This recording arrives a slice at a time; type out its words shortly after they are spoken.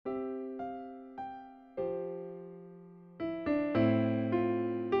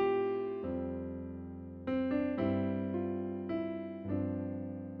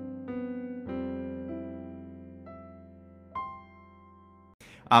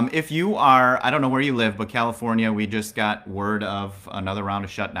If you are, I don't know where you live, but California, we just got word of another round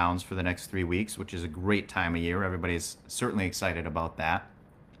of shutdowns for the next 3 weeks, which is a great time of year. Everybody's certainly excited about that.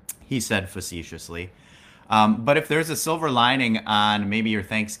 He said facetiously. But if there's a silver lining on maybe your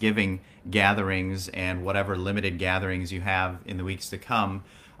Thanksgiving gatherings and whatever limited gatherings you have in the weeks to come,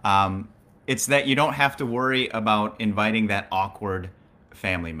 it's that you don't have to worry about inviting that awkward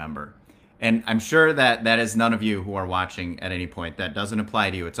family member. And I'm sure that that is none of you who are watching at any point. That doesn't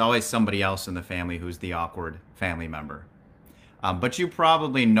apply to you. It's always somebody else in the family who's the awkward family member. But you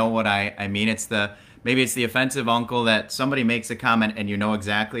probably know what I mean. Maybe it's the offensive uncle that somebody makes a comment and you know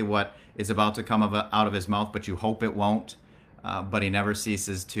exactly what is about to come out of his mouth, but you hope it won't. But he never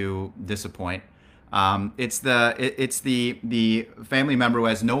ceases to disappoint. It's the family member who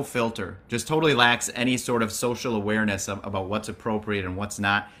has no filter, just totally lacks any sort of social awareness about what's appropriate and what's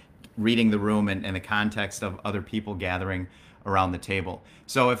not, reading the room and the context of other people gathering around the table.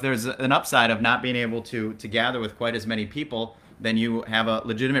 So if there's an upside of not being able to gather with quite as many people, then you have a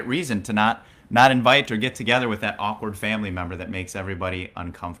legitimate reason to not invite or get together with that awkward family member that makes everybody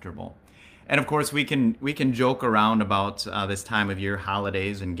uncomfortable. And of course, we can joke around about this time of year,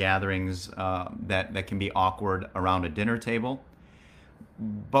 holidays and gatherings that can be awkward around a dinner table.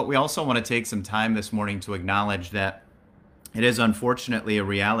 But we also want to take some time this morning to acknowledge that it is unfortunately a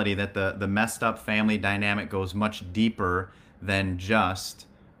reality that the messed up family dynamic goes much deeper than just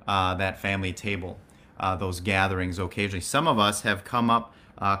that family table, those gatherings occasionally. Some of us have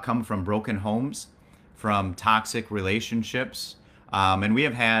come from broken homes, from toxic relationships, and we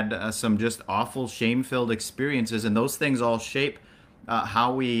have had some just awful, shame-filled experiences, and those things all shape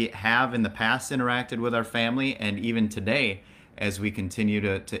how we have in the past interacted with our family, and even today as we continue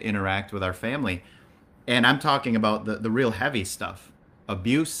to interact with our family. And I'm talking about the real heavy stuff,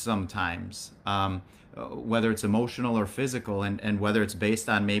 abuse sometimes, whether it's emotional or physical, and whether it's based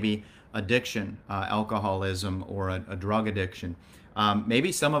on maybe addiction, alcoholism, or a drug addiction.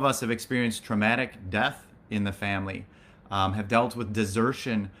 Maybe some of us have experienced traumatic death in the family, have dealt with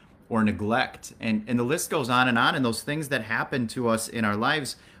desertion or neglect, and the list goes on, and those things that happen to us in our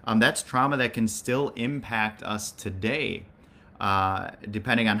lives, that's trauma that can still impact us today,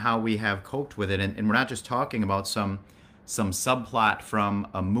 depending on how we have coped with it. And we're not just talking about some subplot from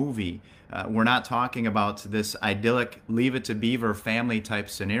a movie. We're not talking about this idyllic Leave It to Beaver family type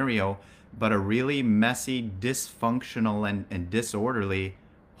scenario, but a really messy, dysfunctional, and disorderly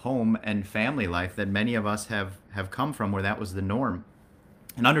home and family life that many of us have come from, where that was the norm.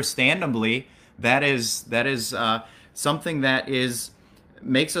 And understandably, that is something that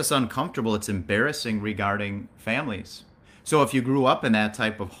makes us uncomfortable. It's embarrassing regarding families. So if you grew up in that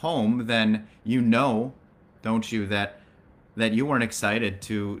type of home, then you know, don't you, that you weren't excited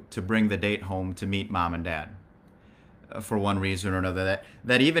to bring the date home to meet mom and dad, for one reason or another.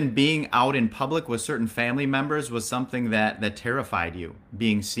 That even being out in public with certain family members was something that terrified you,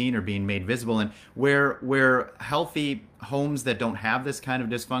 being seen or being made visible. And where healthy homes that don't have this kind of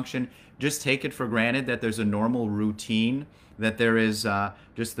dysfunction just take it for granted that there's a normal routine, that there is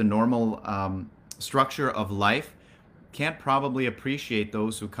just the normal structure of life, can't probably appreciate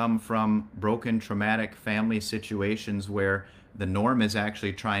those who come from broken, traumatic family situations where the norm is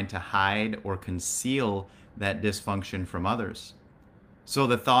actually trying to hide or conceal that dysfunction from others. So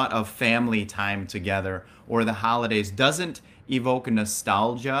the thought of family time together or the holidays doesn't evoke a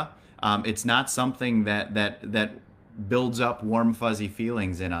nostalgia. It's not something that builds up warm, fuzzy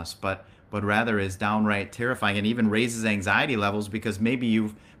feelings in us, but rather is downright terrifying and even raises anxiety levels, because maybe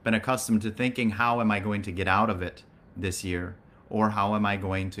you've been accustomed to thinking, how am I going to get out of it this year, or how am I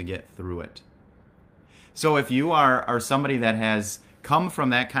going to get through it? So if you are somebody that has come from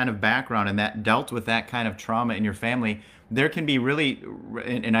that kind of background and that dealt with that kind of trauma in your family, there can be really,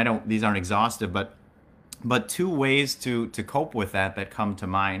 and I don't, these aren't exhaustive, but two ways to cope with that come to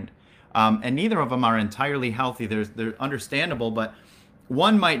mind. And neither of them are entirely healthy. They're understandable, but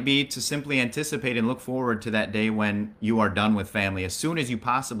one might be to simply anticipate and look forward to that day when you are done with family as soon as you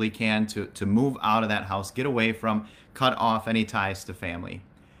possibly can, to move out of that house, get away from, cut off any ties to family.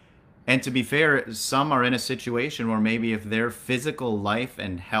 And to be fair, some are in a situation where maybe if their physical life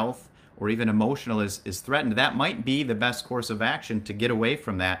and health or even emotional is threatened, that might be the best course of action, to get away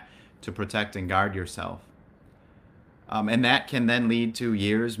from that, to protect and guard yourself. And that can then lead to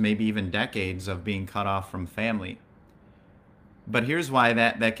years, maybe even decades of being cut off from family. But here's why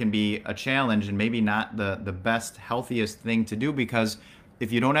that can be a challenge and maybe not the best, healthiest thing to do, because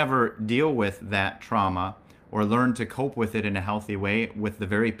if you don't ever deal with that trauma or learn to cope with it in a healthy way with the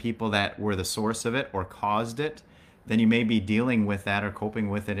very people that were the source of it or caused it, then you may be dealing with that or coping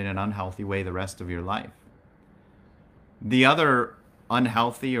with it in an unhealthy way the rest of your life. The other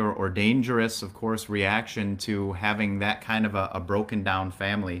unhealthy or dangerous, of course, reaction to having that kind of a broken down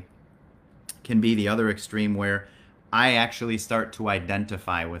family can be the other extreme where I actually start to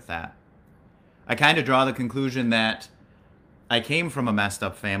identify with that. I kind of draw the conclusion that I came from a messed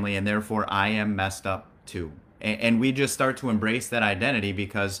up family and therefore I am messed up too. And we just start to embrace that identity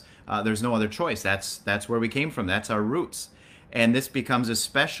because there's no other choice. That's where we came from. That's our roots. And this becomes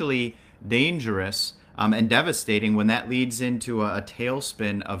especially dangerous and devastating when that leads into a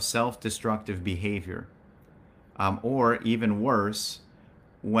tailspin of self-destructive behavior. Or even worse,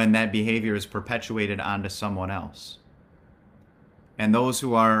 when that behavior is perpetuated onto someone else. And those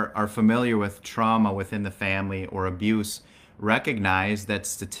who are familiar with trauma within the family or abuse recognize that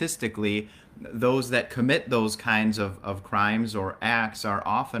statistically, those that commit those kinds of crimes or acts are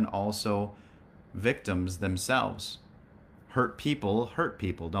often also victims themselves. Hurt people,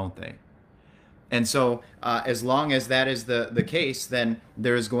 don't they? And so as long as that is the case, then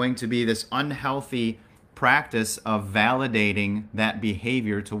there is going to be this unhealthy practice of validating that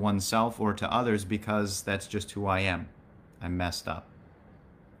behavior to oneself or to others because that's just who I am. I'm messed up.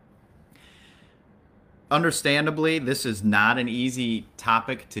 Understandably, this is not an easy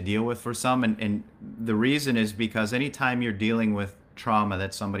topic to deal with for some, and the reason is because anytime you're dealing with trauma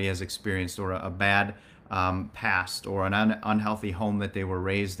that somebody has experienced or a bad past or an unhealthy home that they were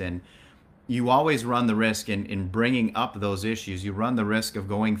raised in, you always run the risk in bringing up those issues. You run the risk of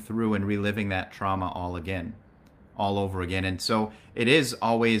going through and reliving that trauma all over again. And so it is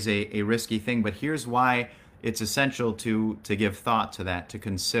always a risky thing, but here's why it's essential to give thought to that, to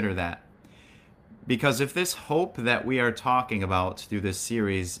consider that. Because if this hope that we are talking about through this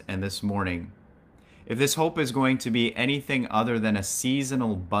series and this morning, if this hope is going to be anything other than a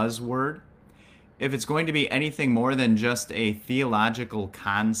seasonal buzzword, if it's going to be anything more than just a theological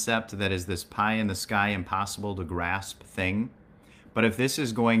concept that is this pie in the sky, impossible to grasp thing, but if this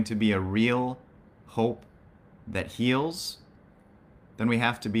is going to be a real hope that heals, then we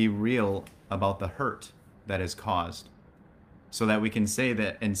have to be real about the hurt that is caused, so that we can say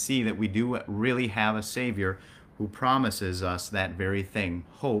that and see that we do really have a Savior who promises us that very thing,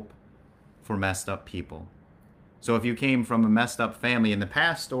 hope for messed up people. So if you came from a messed up family in the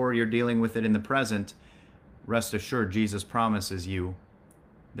past or you're dealing with it in the present, rest assured Jesus promises you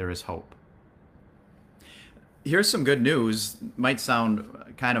there is hope. Here's some good news. Might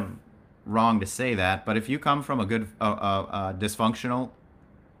sound kind of wrong to say that, but if you come from a good dysfunctional,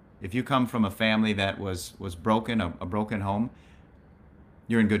 if you come from a family that was broken, a broken home,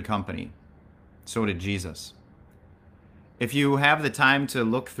 you're in good company. So did Jesus. If you have the time to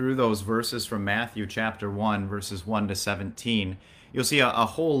look through those verses from Matthew chapter 1, verses 1 to 17, you'll see a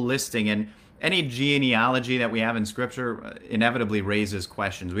whole listing. And any genealogy that we have in Scripture inevitably raises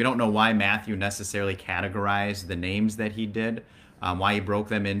questions. We don't know why Matthew necessarily categorized the names that he did, why he broke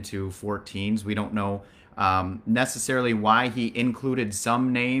them into 14s. We don't know necessarily why he included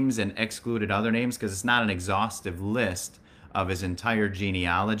some names and excluded other names, because it's not an exhaustive list of his entire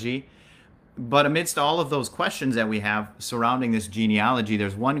genealogy. But amidst all of those questions that we have surrounding this genealogy,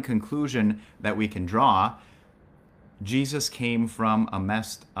 there's one conclusion that we can draw. Jesus came from a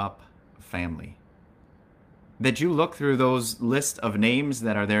messed up family. That you look through those lists of names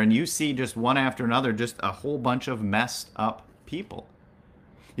that are there and you see just one after another, just a whole bunch of messed up people.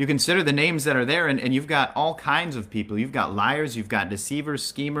 You consider the names that are there and you've got all kinds of people. You've got liars, you've got deceivers,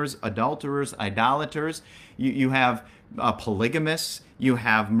 schemers, adulterers, idolaters. You have polygamists, you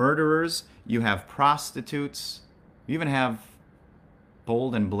have murderers, you have prostitutes, you even have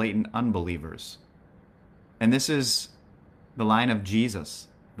bold and blatant unbelievers. And this is the line of Jesus,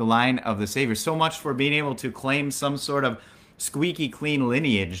 the line of the Savior. So much for being able to claim some sort of squeaky clean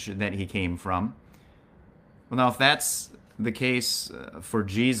lineage that he came from. Well, now, if that's the case for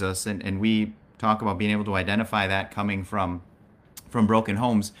Jesus, and we talk about being able to identify that coming from broken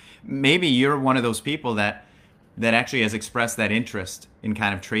homes, maybe you're one of those people that actually has expressed that interest in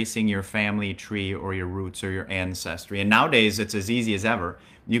kind of tracing your family tree or your roots or your ancestry. And nowadays it's as easy as ever.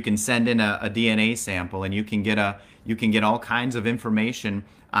 You can send in a DNA sample and you can get all kinds of information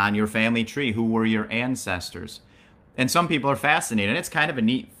on your family tree, who were your ancestors. And some people are fascinated. It's kind of a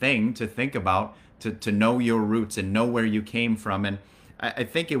neat thing to think about, to know your roots and know where you came from. And I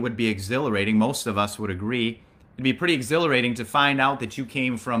think it would be exhilarating. Most of us would agree. It'd be pretty exhilarating to find out that you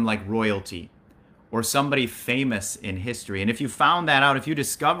came from like royalty or somebody famous in history. And if you found that out, if you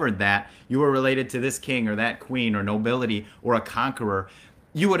discovered that you were related to this king or that queen or nobility or a conqueror,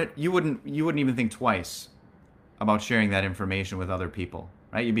 you wouldn't even think twice about sharing that information with other people,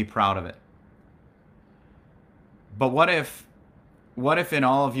 right? You'd be proud of it. But what if in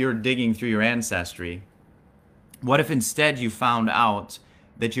all of your digging through your ancestry, What if instead you found out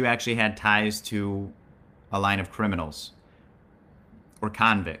that you actually had ties to a line of criminals or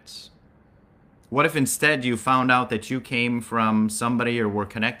convicts? What if instead you found out that you came from somebody or were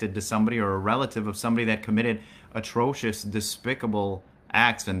connected to somebody or a relative of somebody that committed atrocious, despicable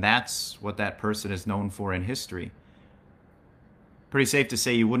acts, and that's what that person is known for in history? Pretty safe to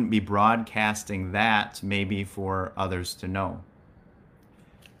say you wouldn't be broadcasting that maybe for others to know.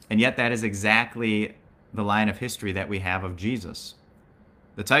 And yet that is exactly the line of history that we have of Jesus.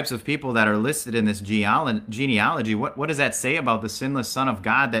 The types of people that are listed in this genealogy, what does that say about the sinless Son of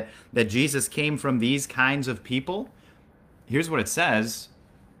God, that Jesus came from these kinds of people? Here's what it says.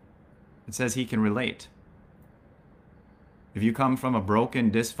 It says he can relate. If you come from a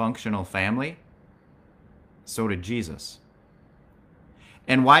broken, dysfunctional family, so did Jesus.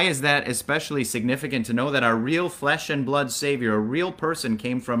 And why is that especially significant to know that our real flesh and blood Savior, a real person,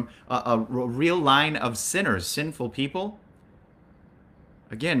 came from a real line of sinners, sinful people?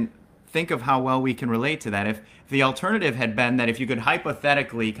 Again, think of how well we can relate to that. If the alternative had been that if you could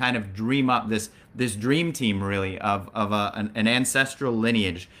hypothetically kind of dream up this dream team, really, of an ancestral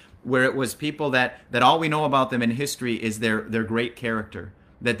lineage, where it was people that all we know about them in history is their great character,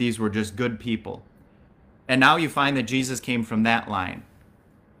 that these were just good people. And now you find that Jesus came from that line.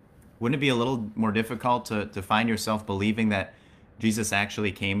 Wouldn't it be a little more difficult to find yourself believing that Jesus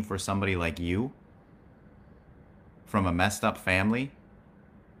actually came for somebody like you, from a messed up family,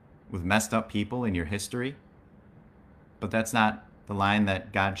 with messed up people in your history? But that's not the line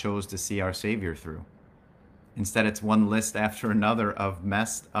that God chose to see our Savior through. Instead, it's one list after another of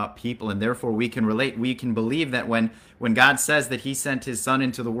messed up people, and therefore we can relate. We can believe that when God says that he sent his Son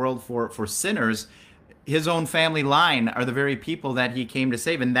into the world for sinners, his own family line are the very people that he came to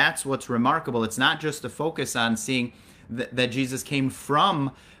save. And that's what's remarkable. It's not just a focus on seeing that Jesus came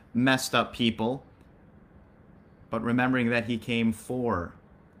from messed up people, but remembering that he came for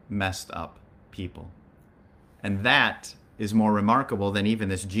messed up people. And that is more remarkable than even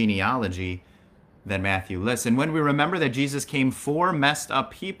this genealogy that Matthew lists. And when we remember that Jesus came for messed up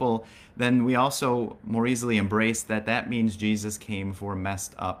people, then we also more easily embrace that means Jesus came for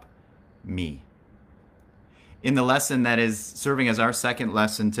messed up me. In the lesson that is serving as our second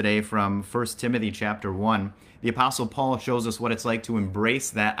lesson today from 1 Timothy chapter 1, the Apostle Paul shows us what it's like to embrace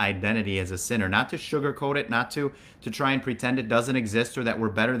that identity as a sinner, not to sugarcoat it, not to try and pretend it doesn't exist or that we're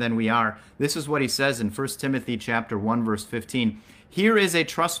better than we are. This is what he says in 1 Timothy chapter 1, verse 15. Here is a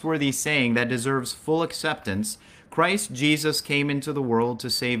trustworthy saying that deserves full acceptance. Christ Jesus came into the world to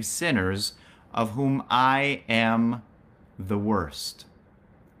save sinners, of whom I am the worst.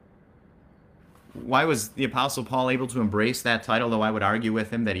 Why was the Apostle Paul able to embrace that title, though I would argue with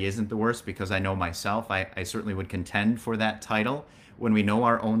him that he isn't the worst? Because I know myself, I certainly would contend for that title when we know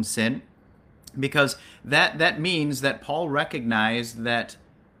our own sin. Because that means that Paul recognized that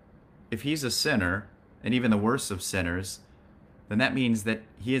if he's a sinner, and even the worst of sinners, then that means that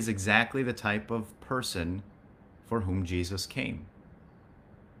he is exactly the type of person for whom Jesus came.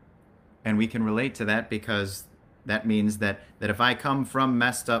 And we can relate to that because that means that if I come from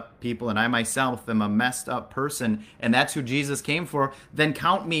messed up people and I myself am a messed up person and that's who Jesus came for, then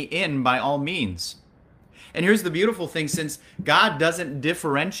count me in by all means. And here's the beautiful thing, since God doesn't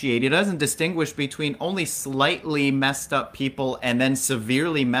differentiate, he doesn't distinguish between only slightly messed up people and then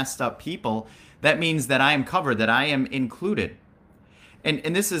severely messed up people, that means that I am covered, that I am included.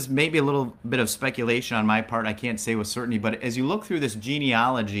 And this is maybe a little bit of speculation on my part, I can't say with certainty, but as you look through this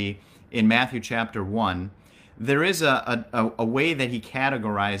genealogy in Matthew chapter 1, there is a way that he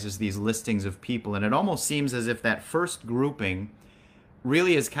categorizes these listings of people, and it almost seems as if that first grouping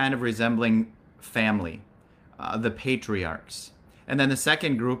really is kind of resembling family, the patriarchs. And then the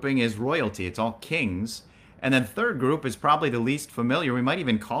second grouping is royalty, it's all kings. And then third group is probably the least familiar. We might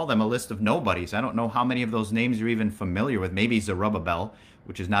even call them a list of nobodies. I don't know how many of those names you're even familiar with. Maybe Zerubbabel,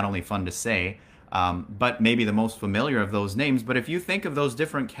 which is not only fun to say, but maybe the most familiar of those names. But if you think of those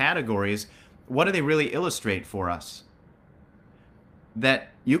different categories, what do they really illustrate for us? That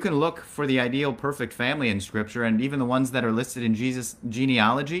you can look for the ideal perfect family in Scripture, and even the ones that are listed in Jesus'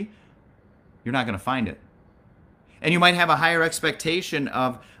 genealogy, you're not going to find it. And you might have a higher expectation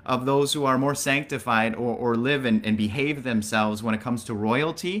of those who are more sanctified or live and behave themselves when it comes to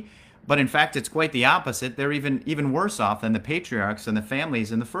royalty. But in fact, it's quite the opposite. They're even worse off than the patriarchs and the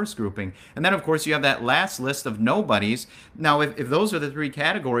families in the first grouping. And then, of course, you have that last list of nobodies. Now, if those are the three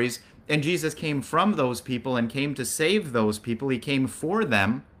categories, and Jesus came from those people and came to save those people, he came for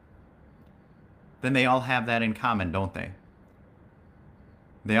them, then they all have that in common, don't they?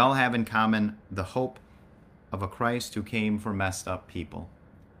 They all have in common the hope of a Christ who came for messed up people.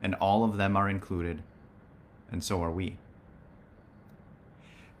 And all of them are included. and so are we.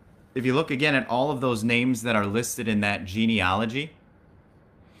 If you look again at all of those names that are listed in that genealogy,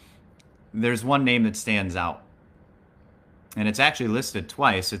 there's one name that stands out. And it's actually listed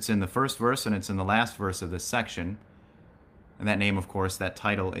twice. It's in the first verse and it's in the last verse of this section. And that name, of course, that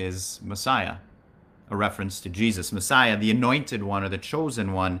title is Messiah, a reference to Jesus. Messiah, the anointed one or the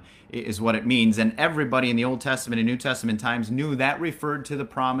chosen one, is what it means. And everybody in the Old Testament and New Testament times knew that referred to the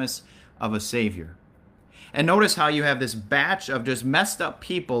promise of a Savior. And notice how you have this batch of just messed up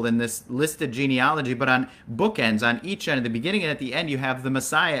people in this listed genealogy, but on bookends, on each end, at the beginning and at the end, you have the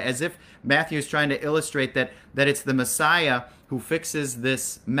Messiah, as if Matthew is trying to illustrate that it's the Messiah who fixes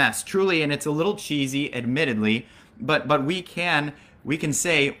this mess. Truly, and it's a little cheesy, admittedly, but we can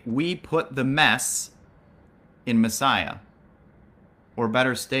say we put the mess in Messiah. Or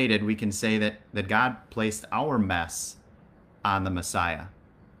better stated, we can say that God placed our mess on the Messiah,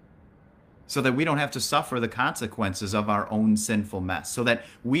 so that we don't have to suffer the consequences of our own sinful mess, so that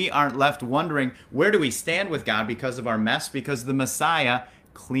we aren't left wondering, where do we stand with God because of our mess? Because the Messiah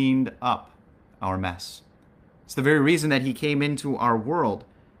cleaned up our mess. It's the very reason that he came into our world.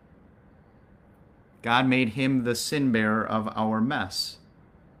 God made him the sin bearer of our mess,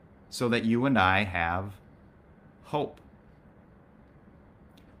 so that you and I have hope.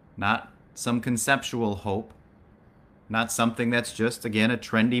 Not some conceptual hope, not something that's just, again, a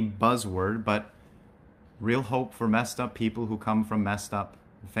trendy buzzword, but real hope for messed up people who come from messed up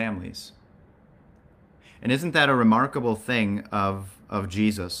families. And isn't that a remarkable thing of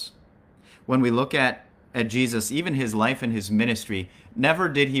Jesus? When we look at Jesus, even his life and his ministry, never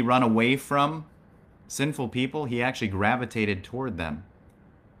did he run away from sinful people. He actually gravitated toward them.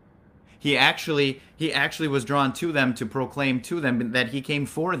 He actually was drawn to them to proclaim to them that he came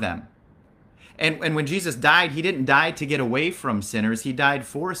for them. And when Jesus died, he didn't die to get away from sinners. He died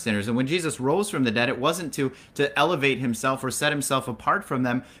for sinners. And when Jesus rose from the dead, it wasn't to elevate himself or set himself apart from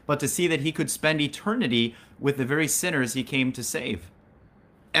them, but to see that he could spend eternity with the very sinners he came to save.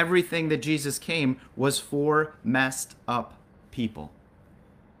 Everything that Jesus came was for messed up people.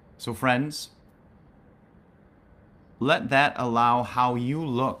 So friends, let that allow how you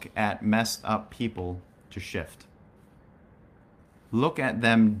look at messed up people to shift. Look at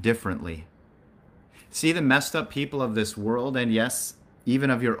them differently. See the messed up people of this world, and yes, even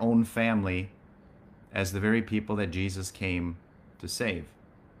of your own family, as the very people that Jesus came to save.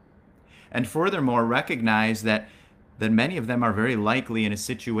 And furthermore, recognize that many of them are very likely in a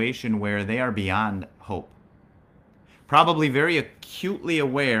situation where they are beyond hope. Probably very acutely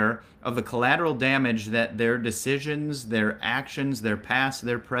aware of the collateral damage that their decisions, their actions, their past,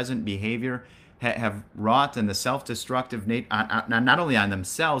 their present behavior have wrought, and the self-destructive nature, not only on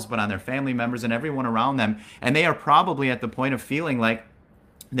themselves, but on their family members and everyone around them. And they are probably at the point of feeling like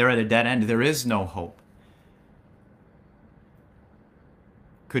they're at a dead end. There is no hope.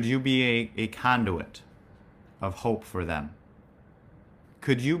 Could you be a conduit of hope for them?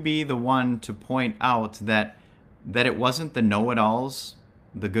 Could you be the one to point out that it wasn't the know-it-alls,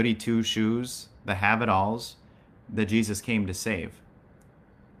 the goody two-shoes, the have-it-alls that Jesus came to save?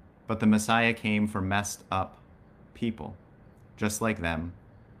 But the Messiah came for messed up people, just like them,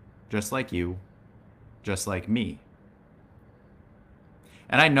 just like you, just like me.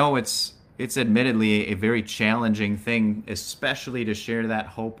 And I know it's admittedly a very challenging thing, especially to share that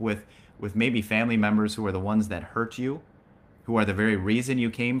hope with maybe family members who are the ones that hurt you, who are the very reason you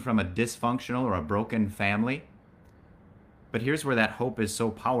came from a dysfunctional or a broken family. But here's where that hope is so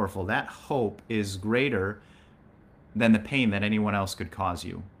powerful. That hope is greater than the pain that anyone else could cause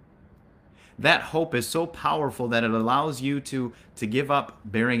you. That hope is so powerful that it allows you to give up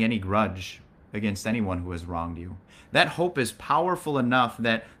bearing any grudge against anyone who has wronged you. That hope is powerful enough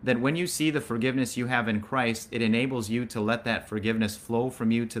that when you see the forgiveness you have in Christ, it enables you to let that forgiveness flow from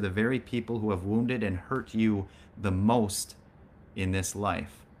you to the very people who have wounded and hurt you the most in this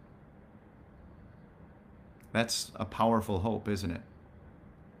life. That's a powerful hope, isn't it?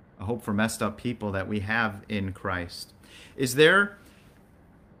 A hope for messed up people that we have in Christ. Is there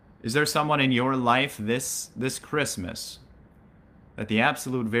someone in your life this Christmas that the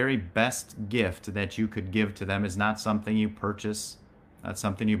absolute very best gift that you could give to them is not something you purchase, not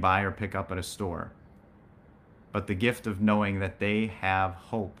something you buy or pick up at a store, but the gift of knowing that they have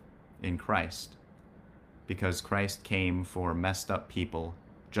hope in Christ, because Christ came for messed up people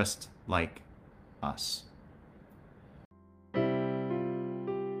just like us?